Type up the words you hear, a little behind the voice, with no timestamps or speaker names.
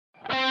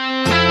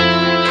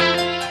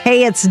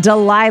Hey, it's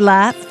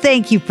Delilah.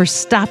 Thank you for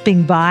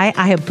stopping by.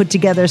 I have put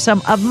together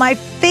some of my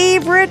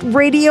favorite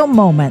radio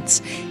moments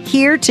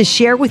here to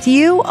share with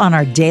you on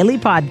our daily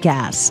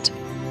podcast.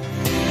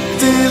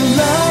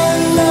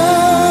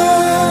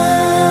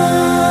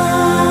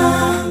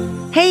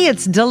 Delilah. Hey,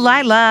 it's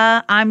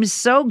Delilah. I'm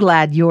so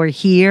glad you're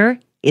here.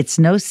 It's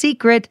no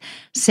secret,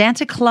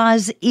 Santa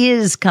Claus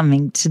is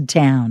coming to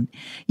town.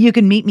 You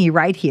can meet me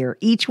right here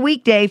each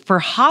weekday for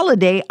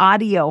holiday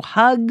audio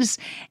hugs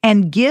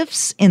and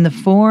gifts in the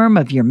form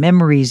of your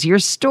memories, your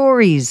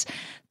stories,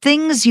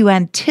 things you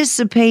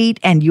anticipate,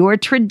 and your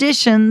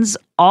traditions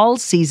all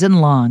season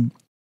long.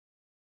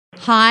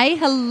 Hi,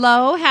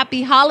 hello,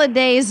 happy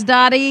holidays,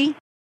 Dottie.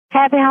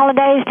 Happy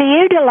holidays to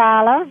you,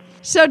 Delilah.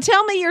 So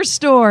tell me your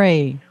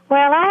story.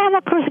 Well, I have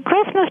a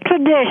Christmas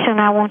tradition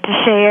I want to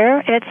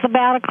share. It's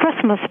about a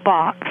Christmas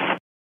box.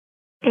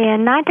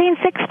 In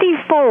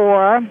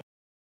 1964,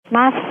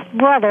 my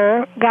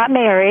brother got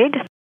married,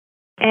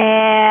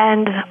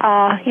 and,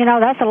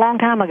 that's a long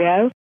time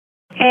ago.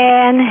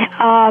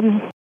 And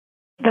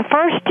the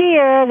first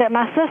year that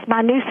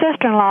my new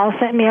sister-in-law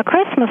sent me a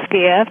Christmas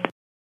gift,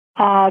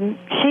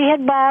 she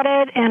had bought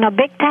it in a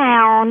big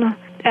town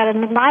at a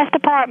nice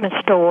department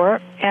store,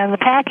 and the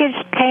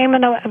gift came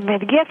in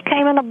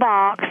a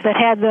box that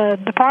had the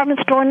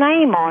department store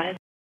name on it.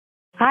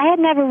 I had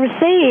never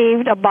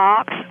received a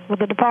box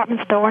with a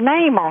department store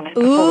name on it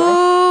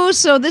before. Ooh,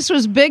 so this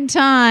was big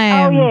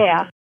time. Oh,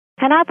 yeah.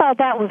 And I thought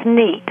that was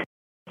neat.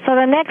 So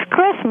the next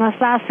Christmas,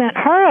 I sent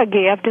her a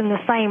gift in the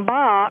same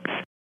box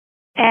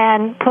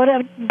and put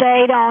a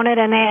date on it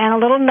and a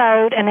little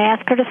note and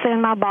asked her to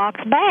send my box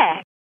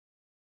back.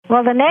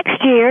 Well, the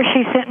next year,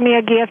 she sent me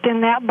a gift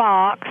in that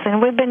box,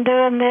 and we've been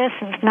doing this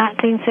since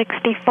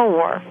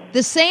 1964.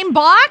 The same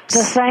box?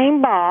 The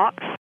same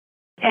box.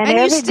 And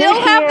you still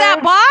have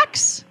that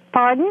box?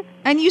 Pardon?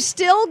 And you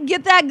still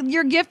get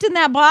your gift in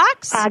that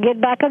box? I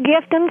get back a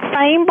gift in the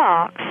same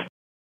box.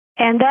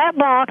 And that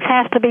box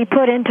has to be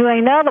put into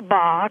another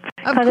box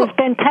because it's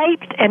been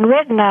taped and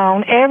written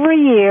on every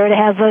year. It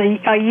has a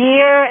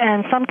year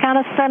and some kind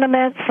of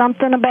sentiment,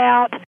 something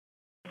about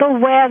the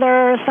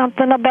weather,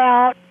 something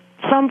about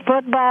some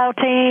football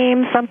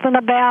team, something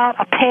about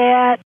a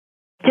pet.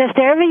 Just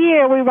every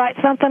year we write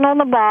something on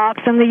the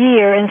box and the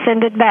year and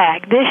send it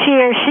back. This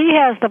year she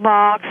has the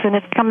box and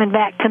it's coming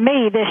back to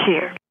me this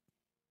year.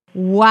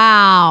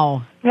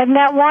 Wow. Isn't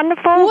that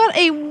wonderful? What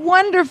a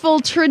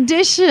wonderful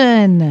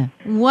tradition.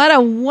 What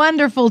a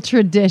wonderful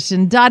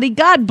tradition. Dottie,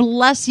 God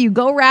bless you.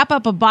 Go wrap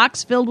up a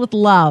box filled with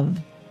love.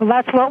 Well,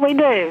 that's what we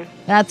do.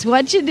 That's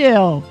what you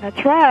do.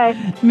 That's right.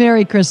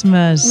 Merry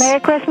Christmas.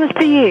 Merry Christmas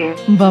to you.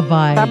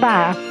 Bye-bye.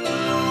 Bye-bye.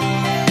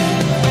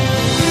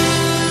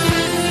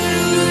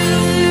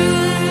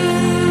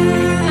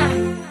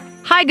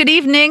 Hi, good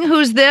evening.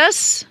 Who's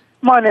this?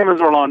 My name is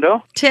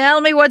Orlando.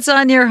 Tell me what's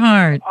on your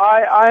heart.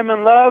 I'm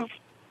in love,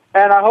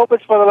 and I hope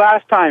it's for the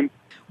last time.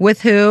 With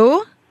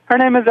who? Her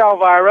name is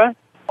Elvira.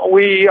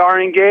 We are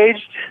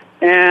engaged,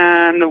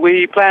 and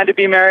we plan to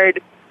be married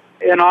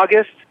in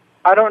August.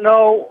 I don't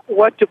know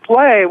what to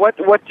play, what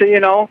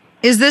to.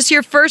 Is this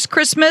your first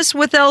Christmas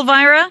with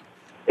Elvira?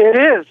 It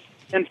is.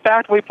 In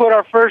fact, we put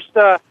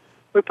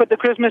we put the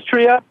Christmas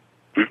tree up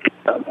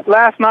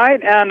last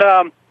night, and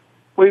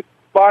we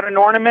bought an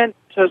ornament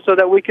so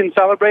that we can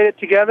celebrate it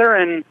together,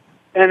 and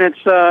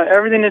it's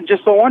everything is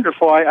just so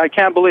wonderful. I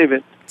can't believe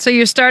it. So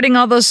you're starting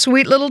all those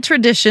sweet little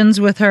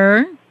traditions with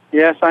her?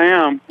 Yes, I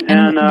am.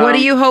 And what are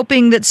you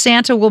hoping that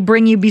Santa will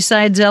bring you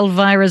besides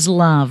Elvira's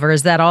love, or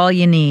is that all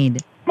you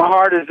need? My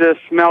heart just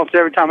melts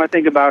every time I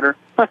think about her.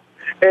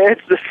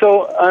 It's just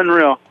so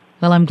unreal.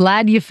 Well, I'm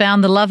glad you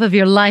found the love of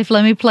your life.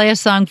 Let me play a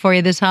song for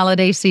you this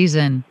holiday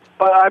season.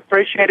 Well, I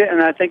appreciate it,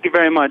 and I thank you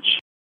very much.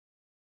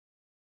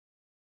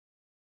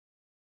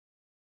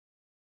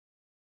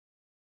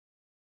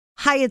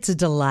 Hi, it's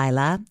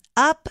Delilah.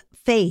 Up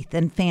Faith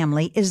and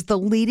Family is the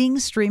leading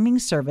streaming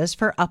service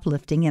for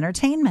uplifting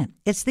entertainment.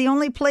 It's the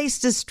only place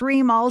to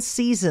stream all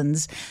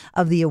seasons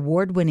of the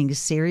award-winning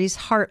series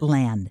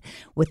Heartland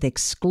with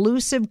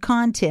exclusive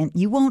content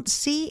you won't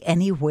see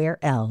anywhere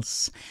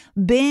else.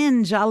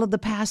 Binge all of the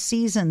past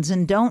seasons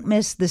and don't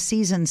miss the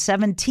season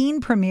 17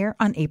 premiere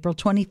on April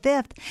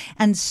 25th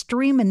and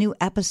stream a new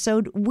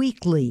episode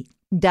weekly.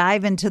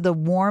 Dive into the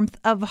warmth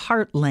of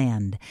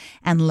Heartland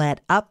and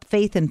let Up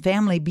Faith and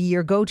Family be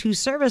your go-to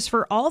service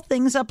for all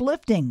things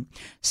uplifting.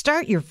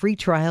 Start your free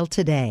trial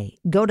today.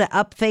 Go to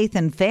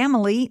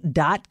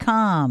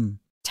upfaithandfamily.com.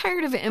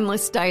 Tired of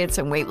endless diets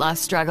and weight loss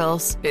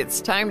struggles?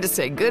 It's time to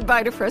say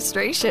goodbye to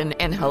frustration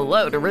and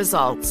hello to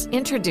results.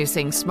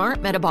 Introducing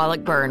Smart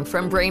Metabolic Burn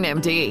from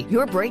BrainMD,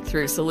 your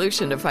breakthrough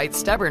solution to fight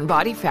stubborn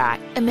body fat.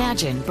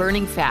 Imagine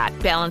burning fat,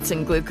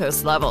 balancing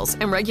glucose levels,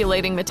 and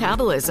regulating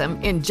metabolism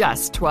in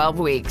just 12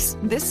 weeks.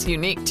 This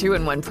unique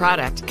 2-in-1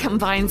 product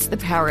combines the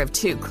power of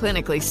 2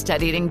 clinically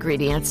studied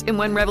ingredients in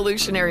one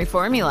revolutionary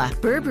formula.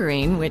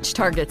 Berberine, which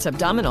targets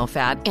abdominal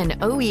fat, and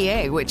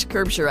OEA, which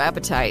curbs your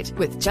appetite.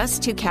 With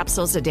just 2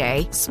 capsules a a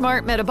day,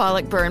 Smart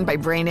Metabolic Burn by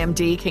Brain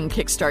MD can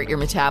kickstart your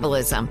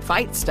metabolism,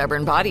 fight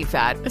stubborn body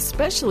fat,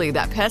 especially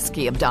that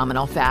pesky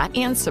abdominal fat,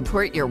 and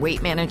support your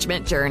weight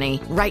management journey.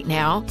 Right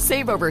now,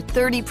 save over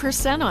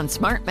 30% on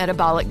Smart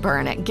Metabolic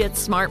Burn at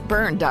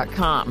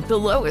GetSmartBurn.com. The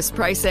lowest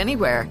price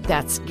anywhere.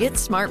 That's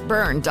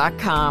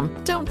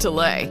GetSmartBurn.com. Don't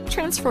delay.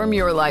 Transform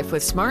your life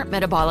with Smart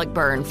Metabolic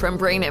Burn from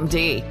Brain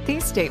MD.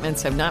 These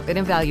statements have not been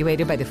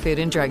evaluated by the Food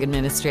and Drug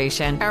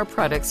Administration. Our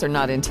products are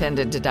not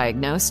intended to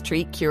diagnose,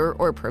 treat, cure,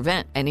 or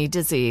prevent any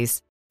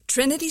disease.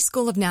 Trinity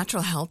School of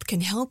Natural Health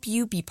can help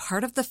you be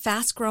part of the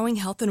fast-growing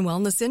health and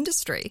wellness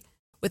industry.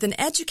 With an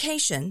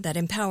education that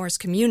empowers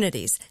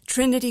communities,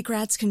 Trinity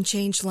grads can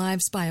change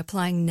lives by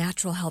applying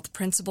natural health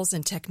principles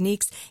and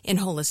techniques in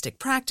holistic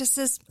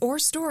practices or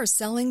stores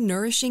selling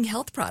nourishing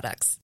health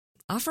products.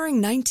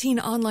 Offering 19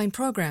 online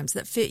programs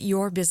that fit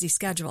your busy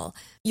schedule,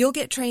 you'll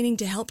get training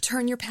to help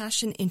turn your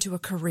passion into a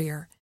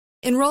career.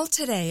 Enroll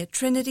today at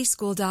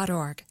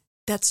trinityschool.org.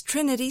 That's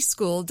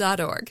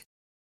trinityschool.org.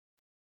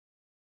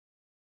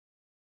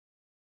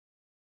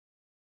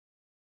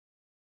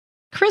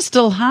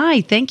 Crystal,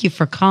 hi. Thank you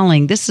for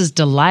calling. This is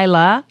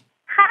Delilah.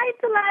 Hi,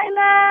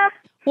 Delilah.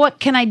 What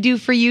can I do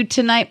for you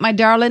tonight, my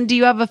darling? Do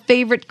you have a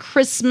favorite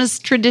Christmas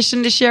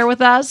tradition to share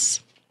with us?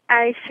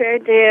 I sure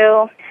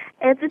do.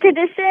 It's a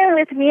tradition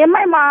with me and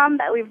my mom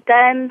that we've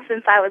done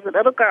since I was a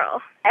little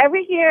girl.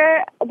 Every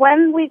year,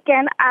 one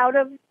weekend out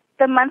of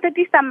the month of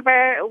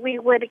December, we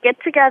would get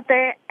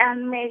together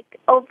and make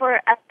over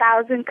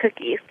 1,000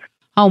 cookies.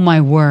 Oh, my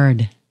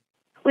word.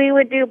 We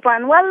would do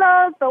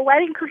buñuelos, the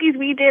wedding cookies.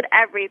 We did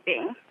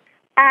everything.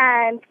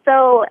 And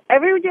so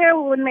every year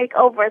we would make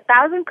over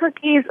 1,000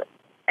 cookies,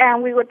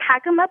 and we would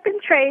pack them up in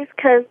trays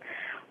because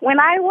when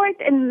I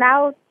worked, and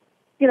now,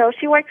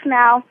 she works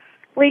now,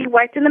 we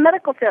worked in the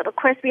medical field. Of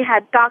course, we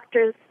had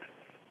doctors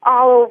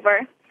all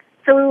over.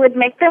 So we would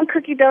make them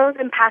cookie doughs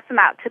and pass them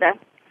out to them.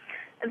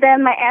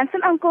 Then my aunts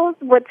and uncles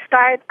would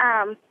start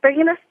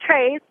bringing us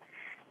trays,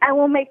 and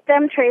we'll make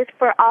them trays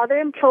for all their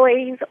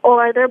employees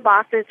or their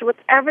bosses,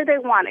 whatever they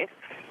wanted.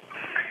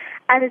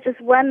 And it's just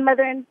one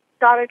mother and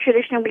daughter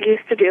tradition we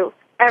used to do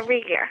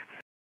every year.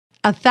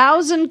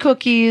 1,000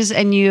 cookies,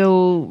 and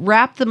you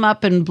wrapped them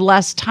up and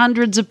blessed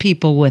hundreds of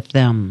people with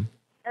them.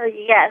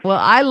 Yes. Well,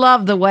 I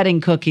love the wedding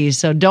cookies,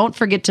 so don't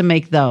forget to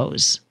make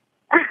those.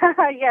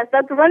 Yes,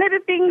 that's one of the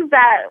things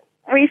that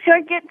we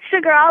sure get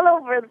sugar all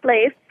over the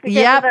place.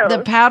 Yep, the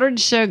powdered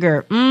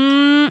sugar.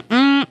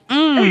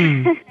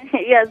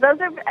 Yes, those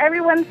are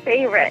everyone's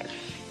favorite.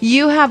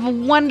 You have a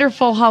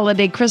wonderful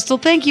holiday, Crystal.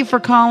 Thank you for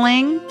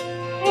calling.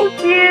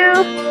 Thank you.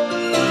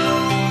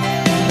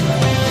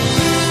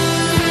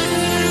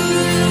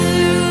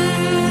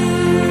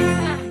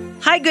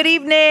 Hi, good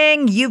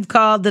evening. You've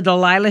called the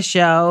Delilah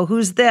Show.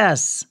 Who's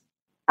this?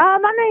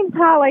 My name's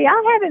Holly.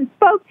 I haven't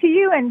spoke to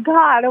you in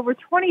God over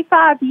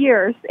 25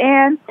 years,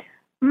 and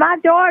my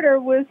daughter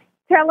was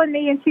telling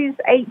me, and she's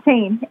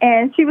 18,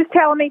 and she was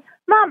telling me,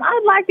 Mom,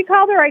 I'd like to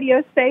call the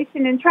radio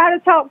station and try to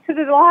talk to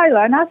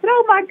Delilah. And I said,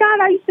 oh, my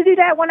God, I used to do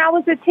that when I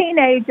was a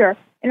teenager.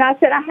 And I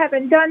said, I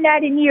haven't done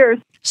that in years.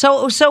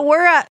 So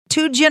we're a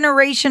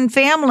two-generation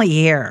family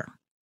here.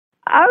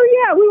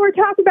 Oh, yeah, we were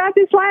talking about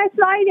this last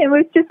night, and it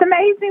was just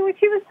amazing when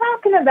she was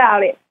talking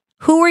about it.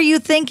 Who are you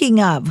thinking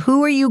of?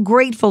 Who are you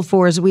grateful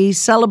for as we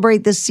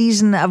celebrate the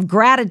season of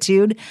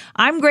gratitude?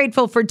 I'm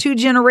grateful for two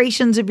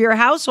generations of your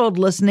household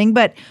listening,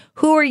 but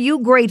who are you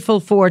grateful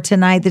for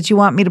tonight that you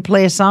want me to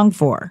play a song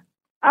for?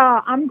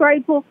 I'm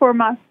grateful for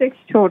my 6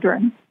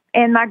 children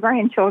and my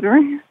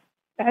grandchildren.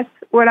 That's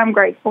what I'm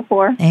grateful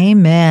for.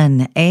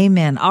 Amen.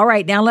 Amen. All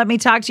right, now let me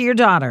talk to your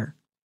daughter.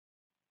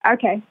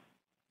 Okay.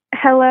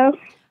 Hello.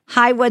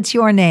 Hi, what's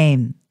your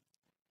name?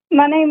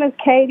 My name is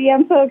Katie.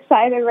 I'm so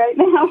excited right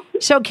now.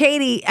 So,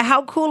 Katie,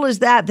 how cool is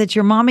that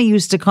your mama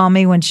used to call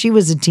me when she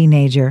was a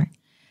teenager?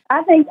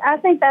 I think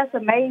that's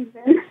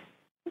amazing.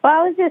 Well,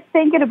 I was just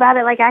thinking about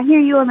it. Like, I hear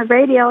you on the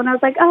radio, and I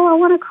was like, oh, I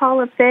want to call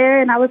up there.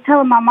 And I was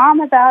telling my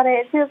mom about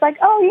it. She was like,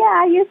 oh,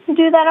 yeah, I used to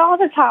do that all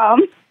the time.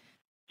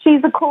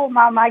 She's a cool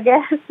mom, I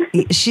guess.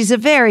 She's a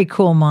very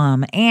cool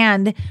mom.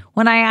 And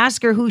when I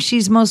ask her who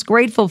she's most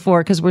grateful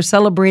for, because we're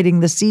celebrating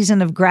the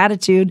season of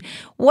gratitude,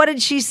 what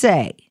did she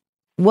say?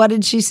 What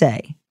did she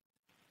say?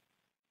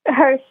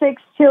 Her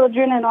 6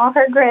 children and all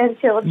her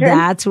grandchildren.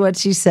 That's what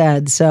she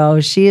said. So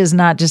she is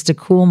not just a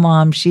cool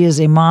mom. She is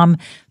a mom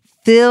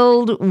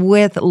filled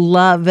with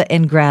love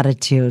and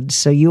gratitude.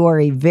 So you are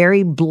a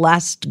very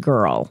blessed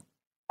girl.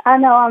 I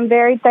know. I'm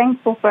very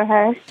thankful for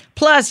her.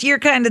 Plus, you're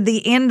kind of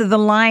the end of the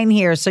line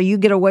here, so you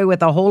get away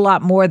with a whole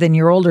lot more than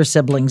your older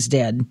siblings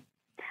did.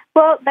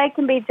 Well, they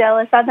can be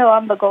jealous. I know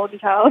I'm the golden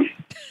child.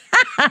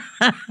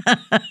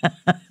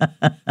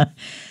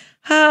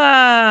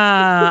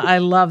 I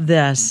love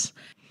this.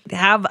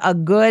 Have a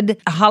good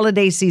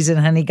holiday season,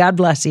 honey. God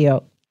bless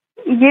you.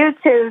 You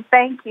too.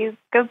 Thank you.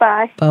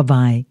 Goodbye.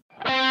 Bye-bye.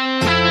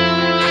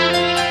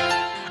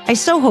 I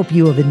so hope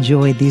you have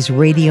enjoyed these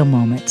radio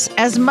moments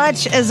as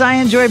much as I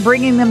enjoy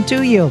bringing them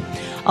to you.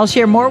 I'll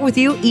share more with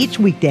you each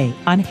weekday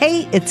on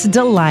Hey, It's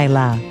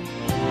Delilah.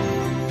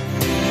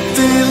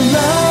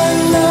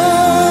 Delilah.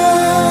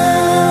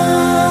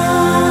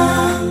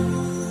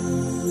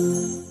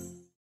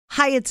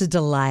 Hi, it's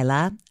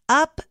Delilah.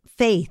 Up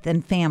Faith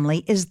and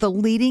Family is the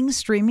leading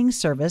streaming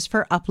service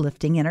for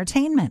uplifting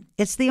entertainment.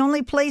 It's the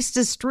only place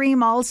to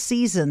stream all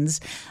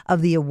seasons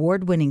of the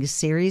award-winning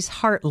series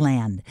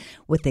Heartland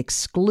with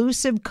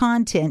exclusive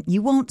content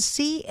you won't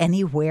see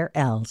anywhere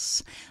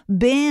else.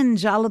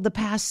 Binge all of the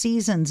past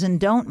seasons and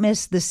don't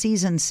miss the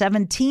season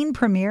 17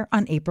 premiere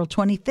on April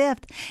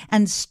 25th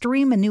and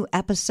stream a new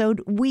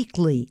episode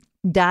weekly.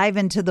 Dive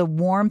into the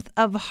warmth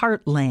of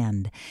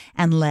Heartland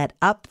and let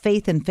Up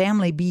Faith and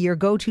Family be your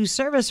go-to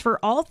service for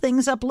all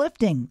things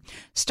uplifting.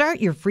 Start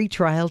your free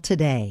trial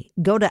today.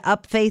 Go to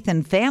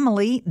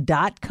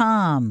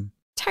upfaithandfamily.com.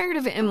 Tired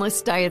of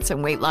endless diets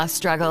and weight loss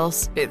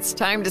struggles? It's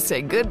time to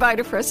say goodbye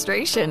to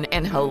frustration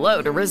and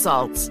hello to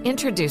results.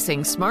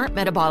 Introducing Smart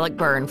Metabolic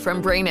Burn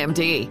from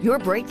BrainMD, your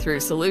breakthrough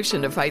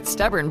solution to fight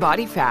stubborn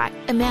body fat.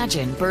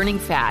 Imagine burning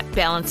fat,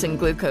 balancing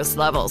glucose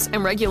levels,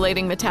 and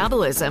regulating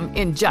metabolism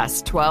in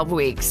just 12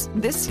 weeks.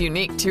 This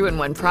unique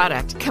 2-in-1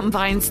 product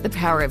combines the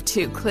power of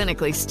 2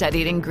 clinically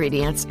studied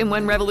ingredients in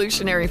one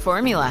revolutionary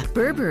formula.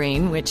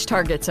 Berberine, which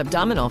targets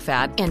abdominal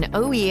fat, and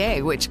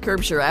OEA, which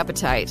curbs your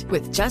appetite.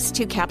 With just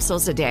 2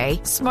 capsules a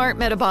day, Smart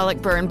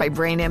Metabolic Burn by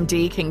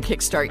BrainMD can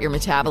kickstart your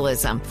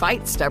metabolism,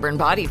 fight stubborn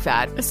body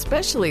fat,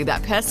 especially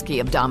that pesky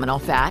abdominal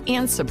fat,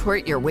 and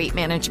support your weight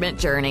management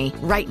journey.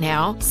 Right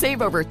now,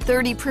 save over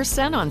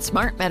 30% on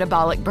Smart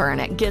Metabolic Burn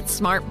at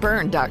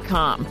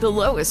GetSmartBurn.com. The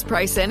lowest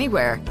price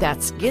anywhere.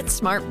 That's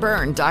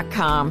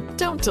GetSmartBurn.com.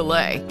 Don't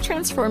delay.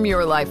 Transform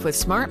your life with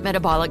Smart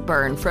Metabolic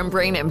Burn from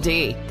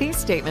BrainMD. These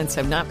statements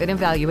have not been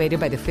evaluated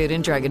by the Food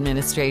and Drug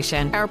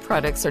Administration. Our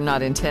products are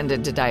not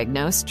intended to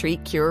diagnose,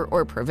 treat, cure,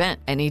 or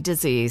prevent any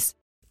disease.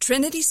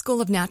 Trinity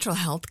School of Natural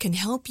Health can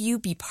help you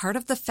be part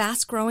of the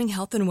fast-growing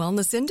health and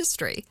wellness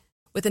industry.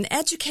 With an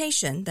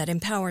education that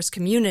empowers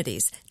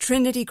communities,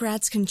 Trinity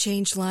grads can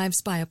change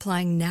lives by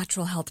applying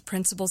natural health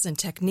principles and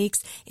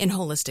techniques in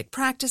holistic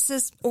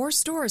practices or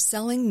stores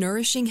selling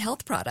nourishing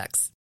health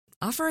products.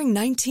 Offering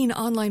 19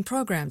 online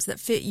programs that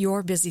fit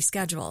your busy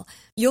schedule,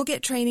 you'll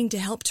get training to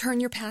help turn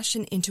your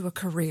passion into a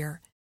career.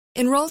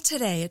 Enroll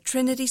today at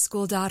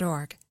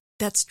trinityschool.org.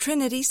 That's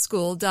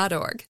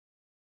trinityschool.org.